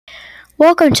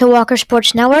Welcome to Walker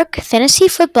Sports Network Fantasy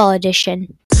Football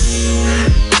Edition.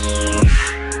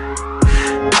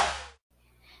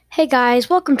 Hey guys,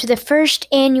 welcome to the first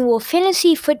annual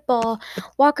Fantasy Football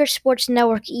Walker Sports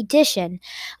Network edition.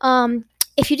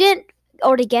 If you didn't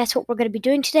already guess what we're going to be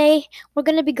doing today, we're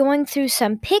going to be going through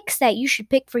some picks that you should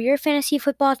pick for your fantasy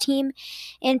football team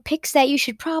and picks that you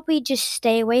should probably just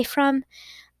stay away from.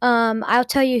 I'll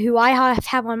tell you who I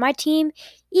have on my team,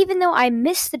 even though I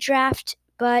missed the draft,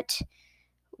 but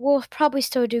we'll probably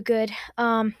still do good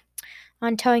on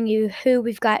telling you who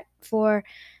we've got for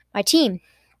my team.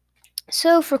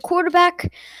 So for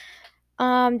quarterback,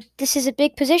 this is a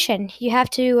big position. You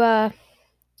have to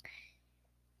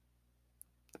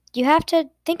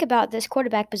think about this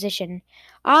quarterback position.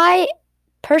 I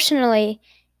ended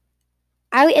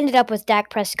up with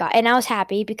Dak Prescott, and I was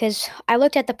happy because I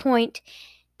looked at the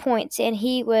points, and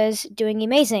he was doing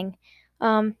amazing,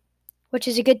 which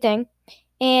is a good thing.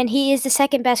 And he is the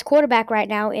second best quarterback right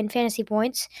now in fantasy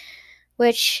points,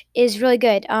 which is really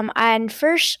good. And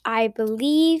first, I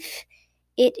believe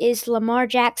it is Lamar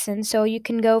Jackson, so you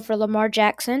can go for Lamar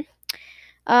Jackson.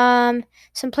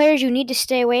 Some players you need to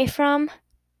stay away from.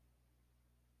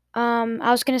 I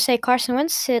was going to say Carson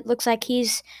Wentz. It looks like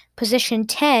he's position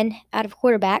 10 out of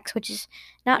quarterbacks, which is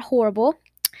not horrible.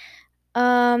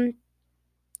 So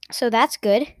that's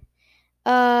good.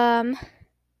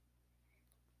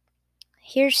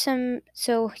 Here's some.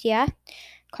 So yeah,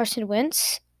 Carson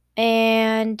Wentz,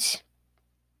 and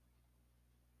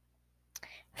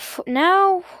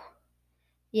now,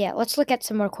 yeah, let's look at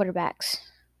some more quarterbacks.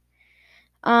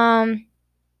 I'm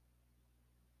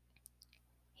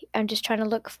just trying to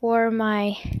look for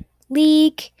my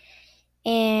league,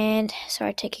 and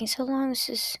sorry taking so long. This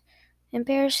is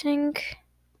embarrassing.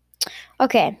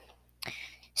 Okay,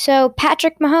 so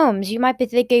Patrick Mahomes. You might be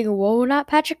thinking, whoa, not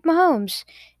Patrick Mahomes.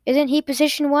 Isn't he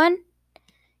position 1?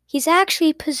 He's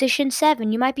actually position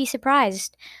 7. You might be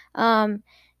surprised.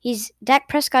 Dak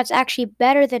Prescott's actually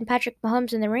better than Patrick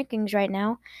Mahomes in the rankings right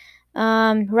now.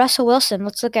 Russell Wilson.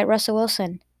 Let's look at Russell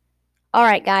Wilson. All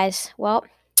right, guys. Well,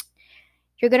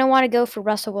 you're going to want to go for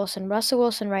Russell Wilson. Russell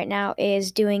Wilson right now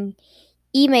is doing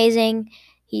amazing.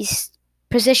 He's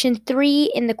position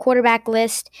 3 in the quarterback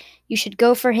list. You should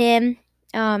go for him.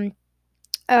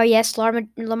 Yes,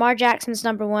 Lamar Jackson's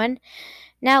number 1.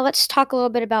 Now let's talk a little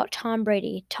bit about Tom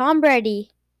Brady. Tom Brady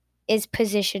is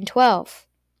position 12.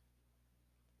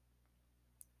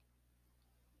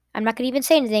 I'm not going to even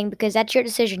say anything because that's your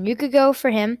decision. You could go for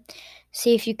him,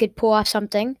 see if you could pull off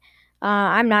something.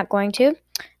 I'm not going to.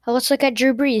 Let's look at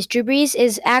Drew Brees. Drew Brees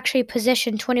is actually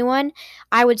position 21.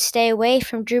 I would stay away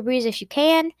from Drew Brees if you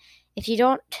can. If you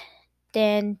don't,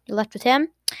 then you're left with him.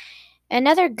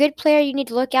 Another good player you need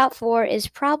to look out for is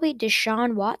probably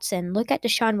Deshaun Watson. Look at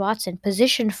Deshaun Watson,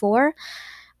 position 4.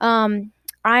 I'm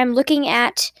looking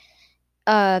at,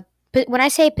 when I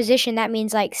say position, that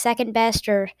means like second best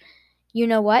or you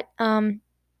know what.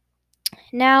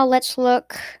 Now let's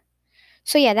look.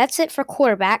 So yeah, that's it for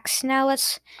quarterbacks. Now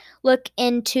let's look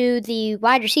into the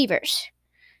wide receivers.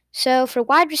 So for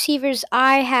wide receivers,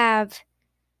 I have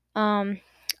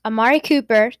Amari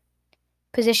Cooper,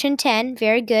 position 10,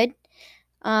 very good.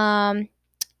 And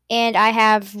I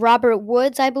have Robert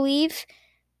Woods, I believe,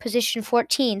 position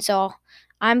 14. So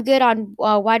I'm good on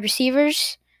wide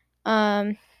receivers.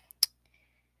 Now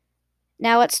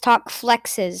let's talk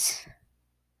flexes.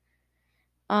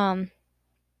 And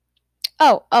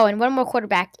one more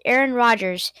quarterback, Aaron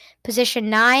Rodgers, position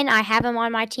 9. I have him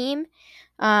on my team.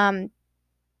 I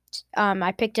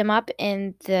picked him up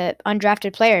in the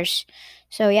undrafted players.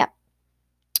 So yeah.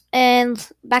 And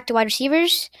back to wide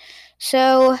receivers.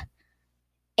 So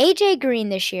AJ Green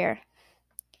this year,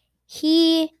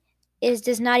 he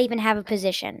does not even have a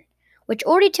position, which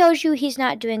already tells you he's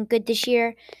not doing good this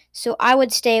year. So I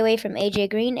would stay away from AJ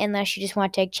Green unless you just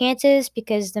want to take chances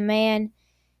because the man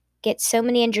gets so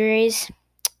many injuries.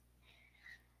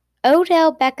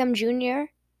 Odell Beckham Jr.,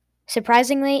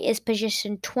 surprisingly, is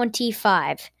position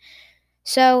 25.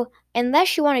 So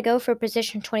unless you want to go for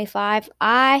position 25,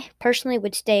 I personally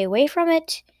would stay away from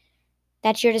it.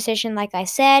 That's your decision, like I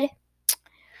said.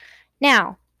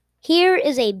 Now, here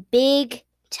is a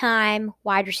big-time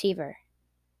wide receiver.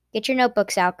 Get your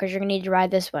notebooks out because you're going to need to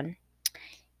write this one.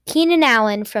 Keenan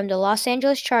Allen from the Los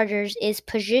Angeles Chargers is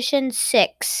position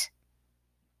 6.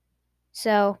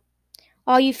 So,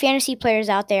 all you fantasy players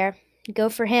out there, go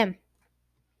for him.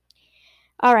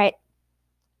 All right.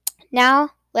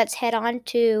 Now, let's head on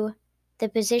to the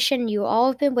position you all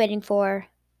have been waiting for,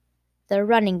 the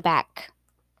running back.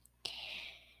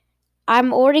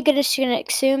 I'm already going to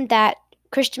assume that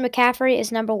Christian McCaffrey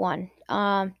is number 1.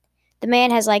 The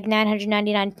man has like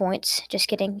 999 points. Just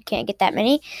kidding. Can't get that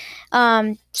many.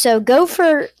 So go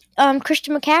for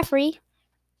Christian McCaffrey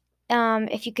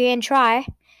if you can try.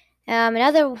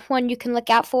 Another one you can look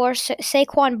out for,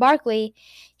 Saquon Barkley.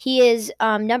 He is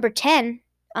number 10.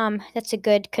 That's a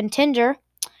good contender.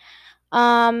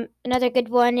 Another good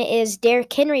one is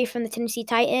Derrick Henry from the Tennessee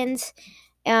Titans.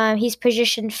 He's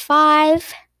position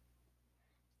 5.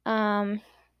 Leonard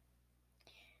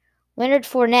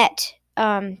Fournette.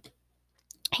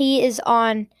 He is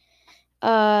on.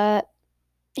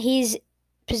 He's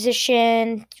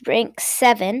position rank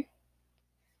 7.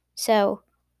 So,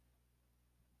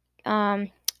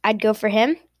 I'd go for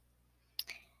him.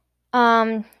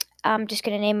 I'm just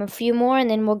gonna name a few more, and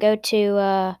then we'll go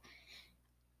to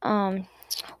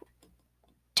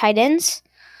tight ends.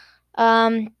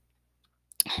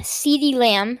 CeeDee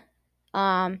Lamb.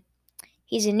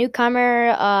 He's a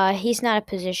newcomer. He's not a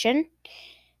position.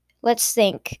 Let's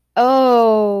think.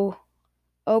 Oh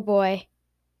boy.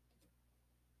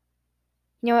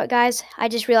 You know what, guys? I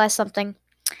just realized something.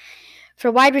 For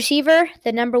wide receiver,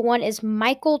 the number 1 is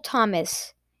Michael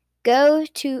Thomas. Go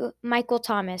to Michael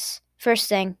Thomas. First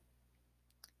thing.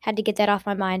 Had to get that off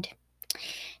my mind.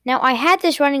 Now, I had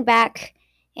this running back,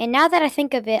 and now that I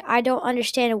think of it, I don't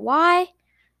understand why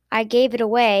I gave it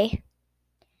away.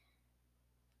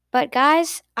 But,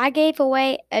 guys, I gave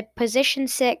away a position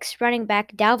 6 running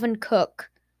back, Dalvin Cook.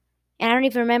 And I don't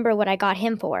even remember what I got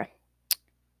him for.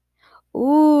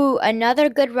 Ooh, another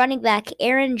good running back,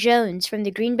 Aaron Jones from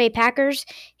the Green Bay Packers.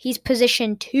 He's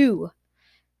position 2.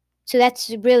 So that's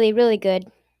really, really good.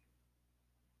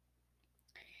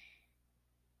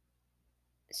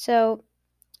 So,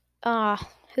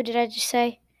 who did I just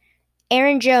say?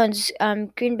 Aaron Jones,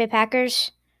 Green Bay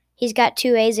Packers. He's got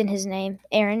 2 A's in his name,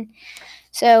 Aaron.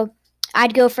 So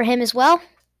I'd go for him as well.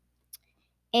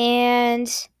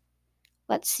 And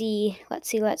let's see.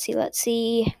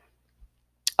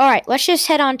 All right, let's just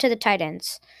head on to the tight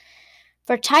ends.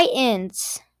 For tight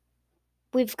ends,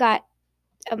 we've got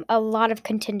a lot of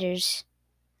contenders.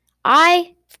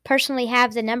 I personally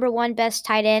have the number 1 best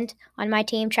tight end on my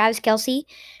team, Travis Kelce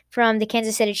from the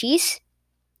Kansas City Chiefs.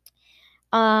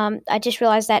 I just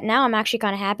realized that now. I'm actually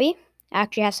kind of happy. I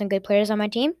actually have some good players on my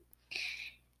team.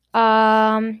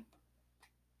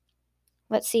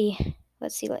 Let's see.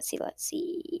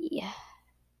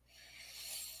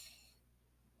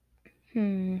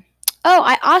 Oh,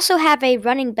 I also have a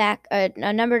running back, a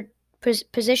number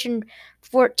position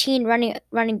 14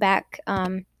 running back.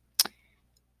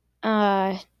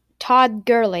 Todd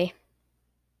Gurley.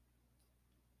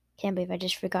 Can't believe I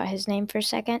just forgot his name for a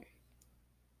second.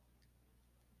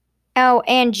 Oh,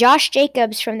 and Josh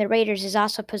Jacobs from the Raiders is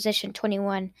also position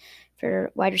 21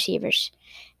 for wide receivers.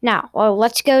 Now,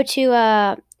 let's go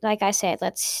to like I said,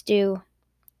 let's do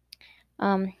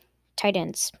tight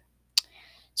ends.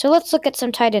 So let's look at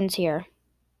some tight ends here.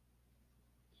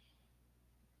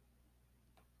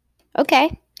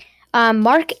 Okay.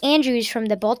 Mark Andrews from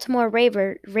the Baltimore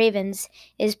Ravens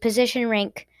is position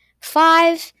rank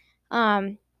 5.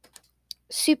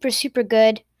 Super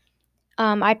good.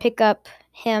 I pick up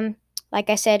him. Like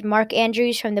I said, Mark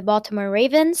Andrews from the Baltimore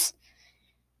Ravens.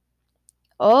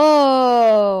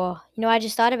 Oh, you know what I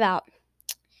just thought about?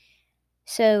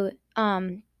 So,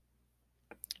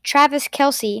 Travis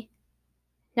Kelce,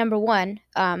 number 1.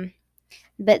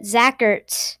 But Zach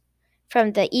Ertz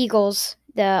from the Eagles,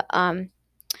 the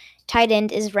tight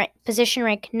end, is position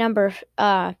rank number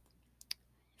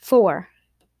 4.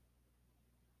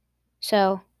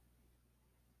 So,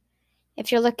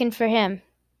 if you're looking for him,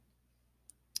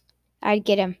 I'd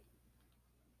get him.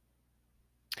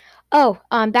 Oh,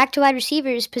 back to wide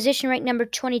receivers. Position rank number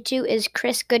 22 is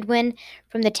Chris Goodwin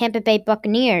from the Tampa Bay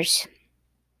Buccaneers.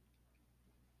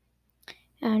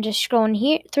 I'm just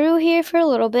scrolling through here for a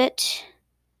little bit.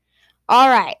 All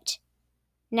right.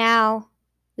 Now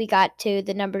we got to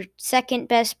the number 2nd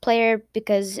best player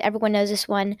because everyone knows this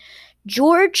one.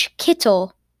 George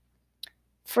Kittle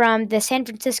from the San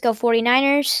Francisco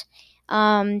 49ers.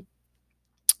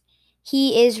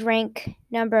 He is rank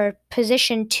number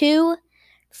position 2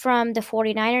 from the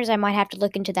 49ers. I might have to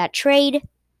look into that trade.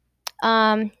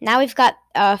 Now we've got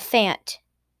Fant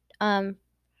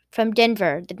from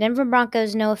Denver. The Denver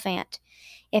Broncos, Noah Fant.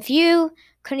 If you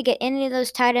couldn't get any of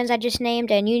those tight ends I just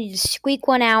named and you need to squeak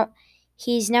one out,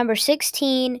 he's number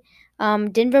 16.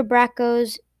 Denver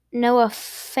Broncos, Noah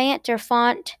Fant or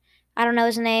Font. I don't know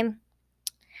his name.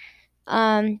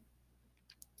 So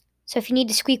if you need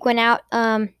to squeak one out,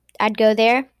 I'd go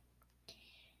there.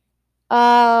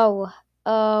 Oh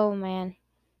man.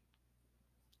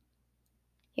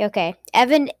 Okay.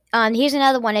 Evan, here's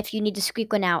another one if you need to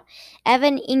squeak one out.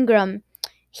 Evan Ingram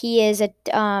He is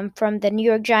from the New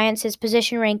York Giants. His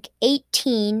position rank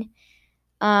 18.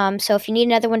 So if you need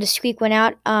another one to squeak one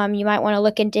out, you might want to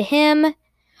look into him.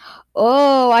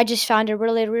 Oh, I just found a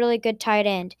really, really good tight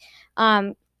end.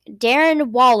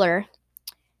 Darren Waller.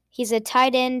 He's a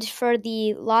tight end for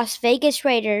the Las Vegas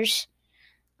Raiders.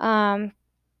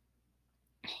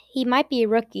 He might be a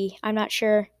rookie. I'm not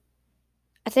sure.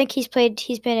 I think he's been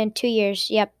in 2 years.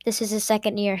 Yep, this is his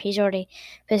second year. He's already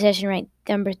position ranked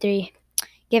number 3.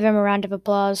 Give him a round of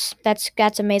applause. That's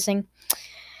amazing.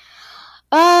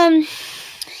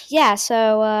 Yeah,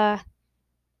 so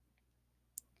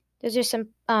those are some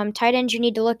tight ends you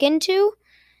need to look into.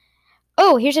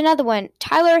 Oh, here's another one.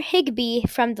 Tyler Higbee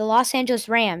from the Los Angeles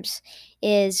Rams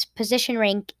is position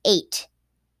rank 8.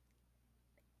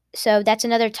 So that's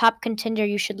another top contender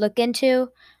you should look into.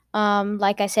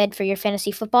 Like I said, for your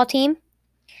fantasy football team.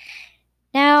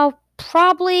 Now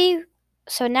we're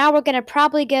gonna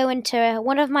probably go into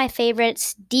one of my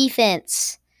favorites,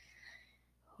 defense.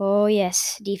 Oh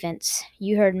yes, defense.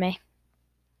 You heard me.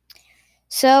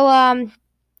 So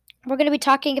we're gonna be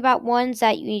talking about ones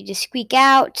that you need to squeak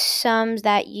out, some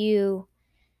that you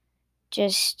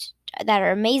that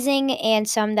are amazing, and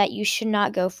some that you should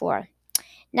not go for.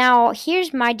 Now,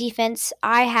 here's my defense.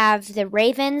 I have the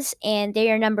Ravens, and they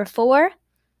are number 4.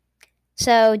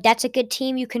 So that's a good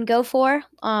team you can go for.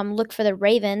 Look for the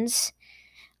Ravens.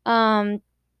 This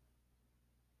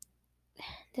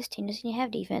team doesn't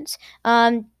have defense.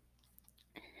 Let's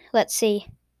see.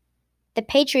 The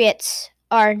Patriots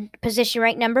are position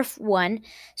ranked number 1.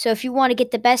 So if you want to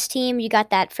get the best team, you got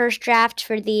that first draft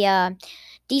for the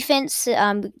defense.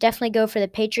 Definitely go for the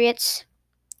Patriots.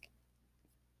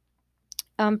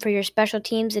 For your special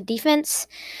teams and defense.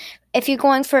 If you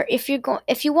want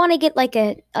to get like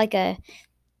a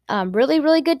really,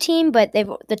 really good team, but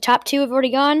the top 2 have already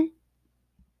gone.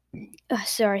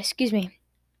 Sorry, excuse me.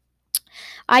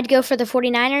 I'd go for the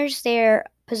 49ers. They're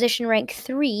position rank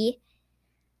 3.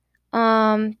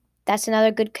 That's another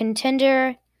good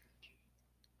contender.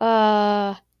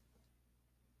 I'm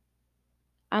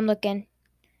looking.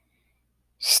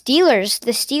 Steelers.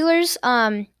 The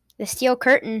Steel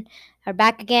Curtain are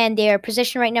back again. They are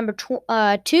position rank number 2.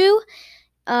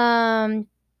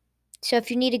 So if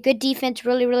you need a good defense,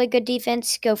 really, really good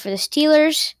defense, go for the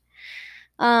Steelers.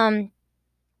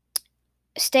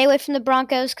 Stay away from the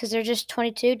Broncos because they're just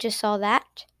 22. Just saw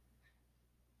that.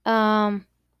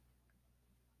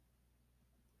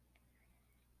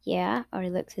 Yeah,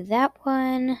 already looked through that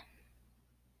one.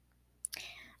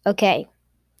 Okay,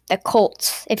 the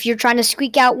Colts. If you're trying to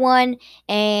squeak out one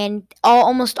and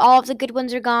almost all of the good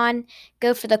ones are gone,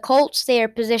 go for the Colts. They are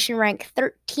position rank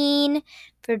 13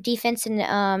 for defense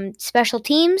and special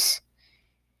teams.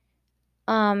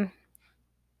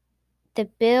 The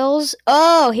Bills.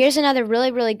 Oh, here's another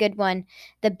really, really good one.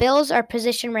 The Bills are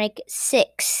position rank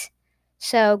 6.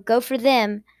 So go for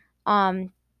them.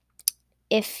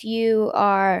 If you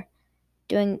are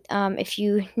if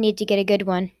you need to get a good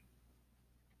one.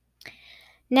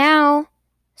 Now,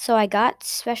 so I got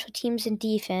special teams and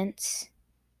defense.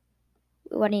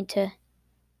 I need to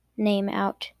name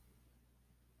out.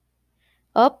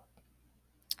 Oh,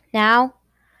 now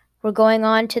we're going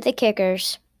on to the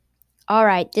kickers. All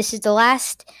right, this is the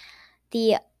last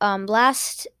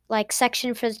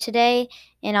section for today,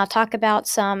 and I'll talk about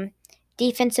some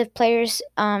defensive players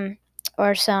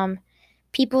or some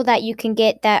people that you can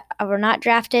get that were not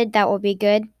drafted that will be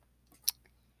good.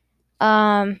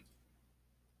 Hold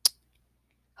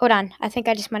on. I think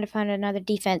I just might have found another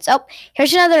defense. Oh,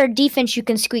 here's another defense you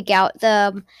can squeak out.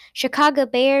 The Chicago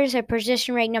Bears are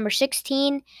position rank number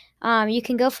 16. You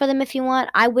can go for them if you want.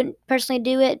 I wouldn't personally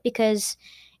do it because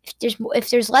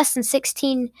if there's less than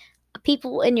 16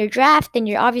 people in your draft, then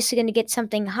you're obviously going to get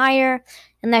something higher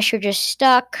unless you're just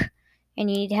stuck and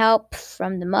you need help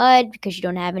from the mud because you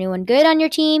don't have anyone good on your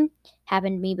team.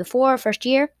 Happened to me before, first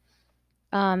year.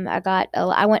 I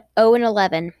went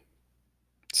 0-11.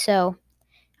 So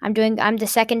I'm the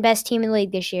second best team in the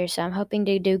league this year, so I'm hoping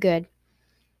to do good.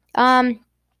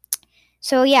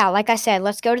 So yeah, like I said,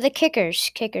 let's go to the kickers.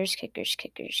 Kickers.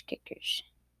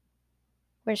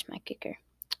 Where's my kicker?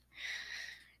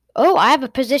 Oh, I have a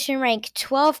position rank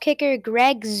 12 kicker,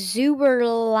 Greg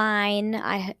Zuberline.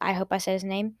 I hope I said his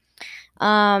name.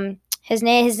 His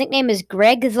nickname is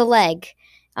Greg the Leg.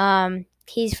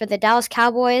 He's for the Dallas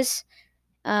Cowboys.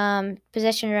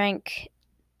 Position rank.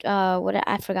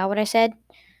 I forgot what I said.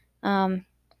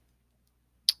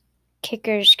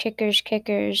 Kickers.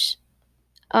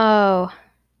 Oh,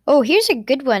 here's a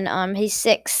good one. He's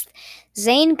 6th.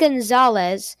 Zane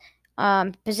Gonzalez,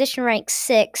 position rank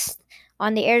 6th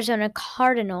on the Arizona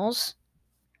Cardinals.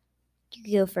 you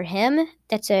could go for him.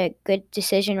 That's a good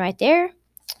decision right there.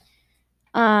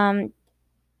 I'm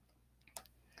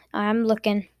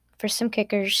looking for some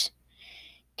kickers.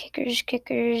 Kickers.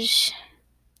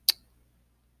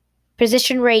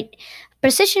 Position rank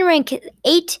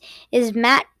 8 is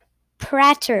Matt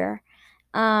Prater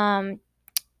from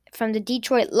the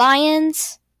Detroit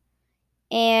Lions,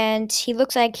 and he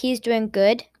looks like he's doing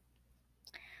good.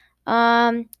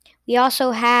 We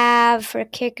also have for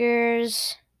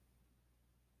kickers,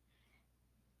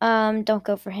 don't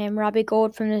go for him. Robbie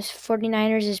Gould from the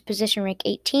 49ers is position rank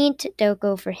 18th. Don't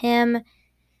go for him.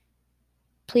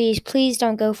 Please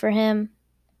don't go for him.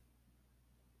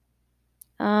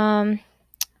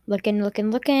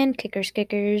 Looking.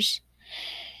 Kickers.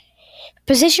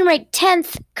 Position rank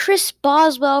 10th, Chris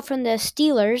Boswell from the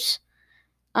Steelers.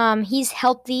 He's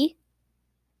healthy.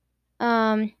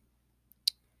 Let's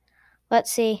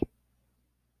see.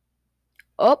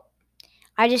 Oh,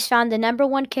 I just found the number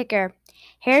 1 kicker,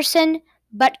 Harrison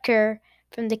Butker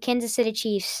from the Kansas City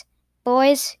Chiefs.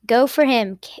 Boys, go for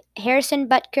him. Harrison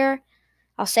Butker.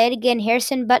 I'll say it again.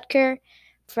 Harrison Butker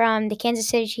from the Kansas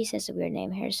City Chiefs. That's a weird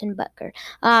name, Harrison Butker.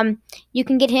 You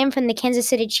can get him from the Kansas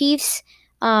City Chiefs.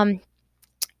 I'd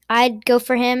go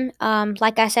for him.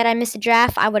 Like I said, I missed the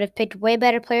draft. I would have picked way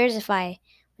better players if I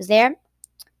was there.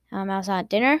 I was at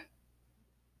dinner.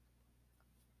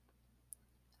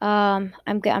 I'm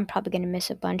probably gonna miss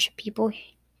a bunch of people.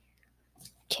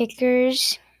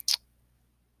 Kickers.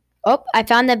 Oh, I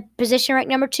found the position rank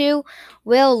number 2,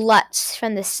 Will Lutz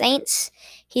from the Saints.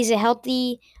 He's a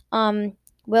healthy.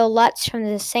 Will Lutz from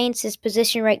the Saints is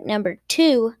position rank number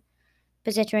 2.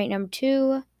 Position rank number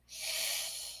 2.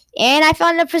 And I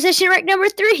found the position rank number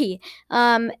 3.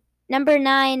 Number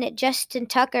 9, Justin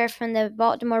Tucker from the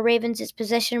Baltimore Ravens is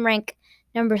position rank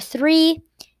number 3.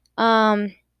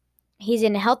 He's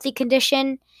in a healthy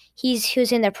condition. He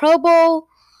was in the Pro Bowl.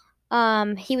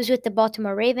 He was with the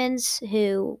Baltimore Ravens,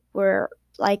 who were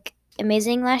like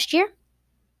amazing last year.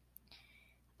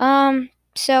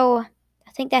 So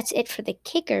I think that's it for the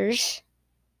kickers.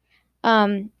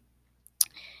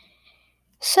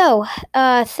 So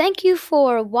thank you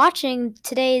for watching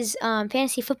today's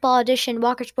Fantasy Football Edition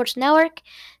Walker Sports Network.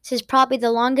 This is probably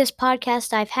the longest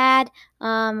podcast I've had.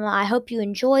 I hope you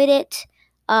enjoyed it.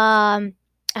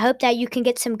 I hope that you can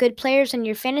get some good players in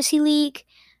your fantasy league.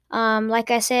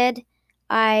 Like I said,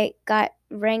 I got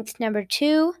ranked number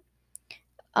 2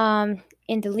 in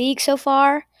the league so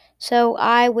far. So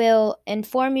I will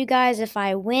inform you guys if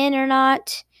I win or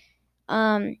not.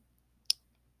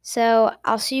 So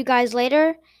I'll see you guys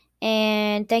later.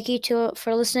 And thank you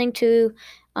for listening to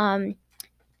the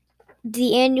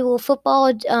annual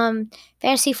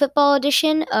fantasy football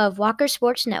edition of Walker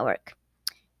Sports Network.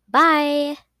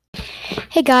 Bye.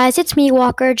 Hey guys, it's me,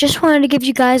 Walker. Just wanted to give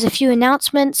you guys a few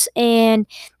announcements and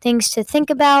things to think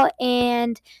about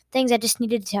and things I just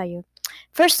needed to tell you.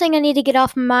 First thing I need to get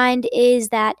off my mind is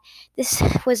that this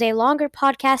was a longer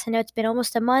podcast. I know it's been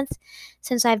almost a month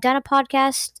since I've done a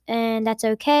podcast, and that's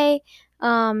okay.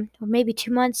 Or maybe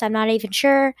 2 months, I'm not even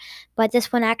sure. But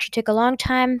this one actually took a long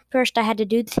time. First, I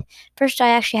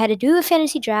actually had to do a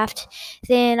fantasy draft.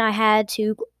 Then I had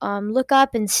to look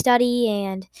up and study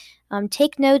and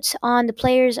take notes on the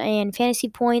players and fantasy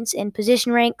points and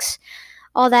position ranks,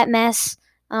 all that mess.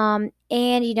 And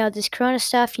this Corona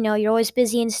stuff. You're always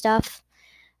busy and stuff.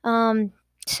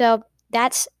 So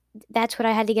that's what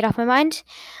I had to get off my mind.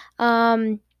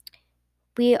 I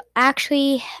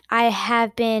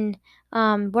have been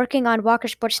working on Walker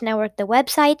Sports Network, the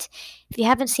website. If you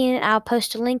haven't seen it, I'll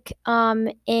post a link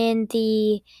in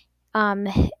the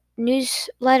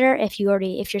newsletter if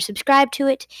you're subscribed to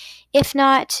it. If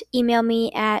not, email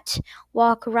me at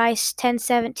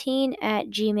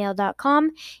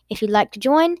walkrice1017@gmail.com if you'd like to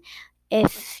join.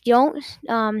 If you don't,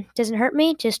 doesn't hurt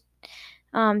me. Just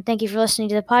thank you for listening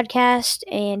to the podcast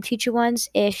and future ones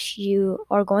if you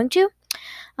are going to.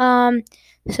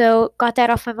 So got that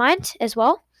off my mind as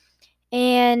well.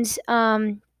 And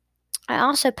I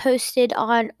also posted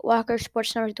on Walker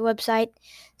Sports Network, the website,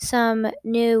 some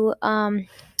new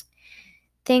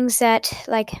things that,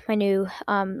 like my new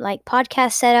like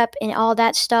podcast setup and all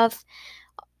that stuff.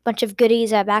 Bunch of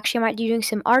goodies. I might be doing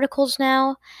some articles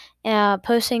now,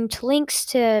 posting links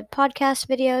to podcast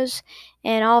videos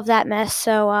and all of that mess.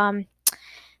 So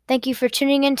thank you for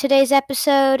tuning in today's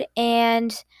episode,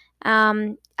 and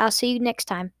I'll see you next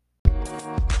time.